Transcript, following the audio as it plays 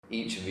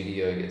each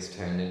video gets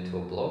turned into a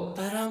blog.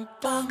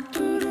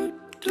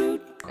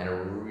 And a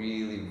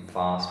really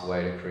fast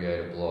way to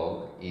create a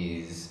blog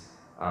is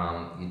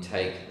you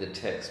take the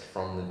text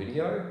from the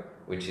video,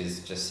 which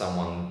is just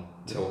someone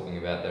talking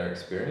about their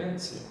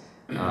experience,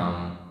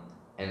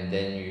 and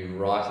then you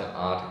write an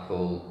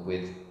article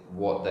with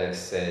what they've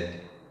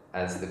said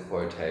as the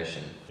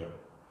quotation.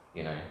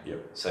 You know,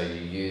 so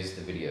you use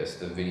the video,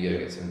 so the video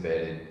gets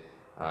embedded.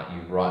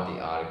 You write the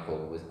article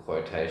with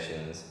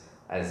quotations,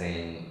 as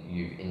in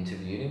you've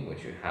interviewed him,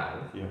 which you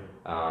have,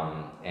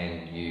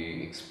 and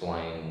you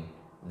explain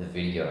the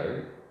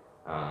video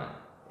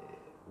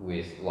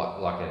with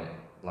like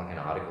an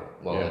article.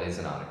 Well, it is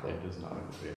an article. It is an article.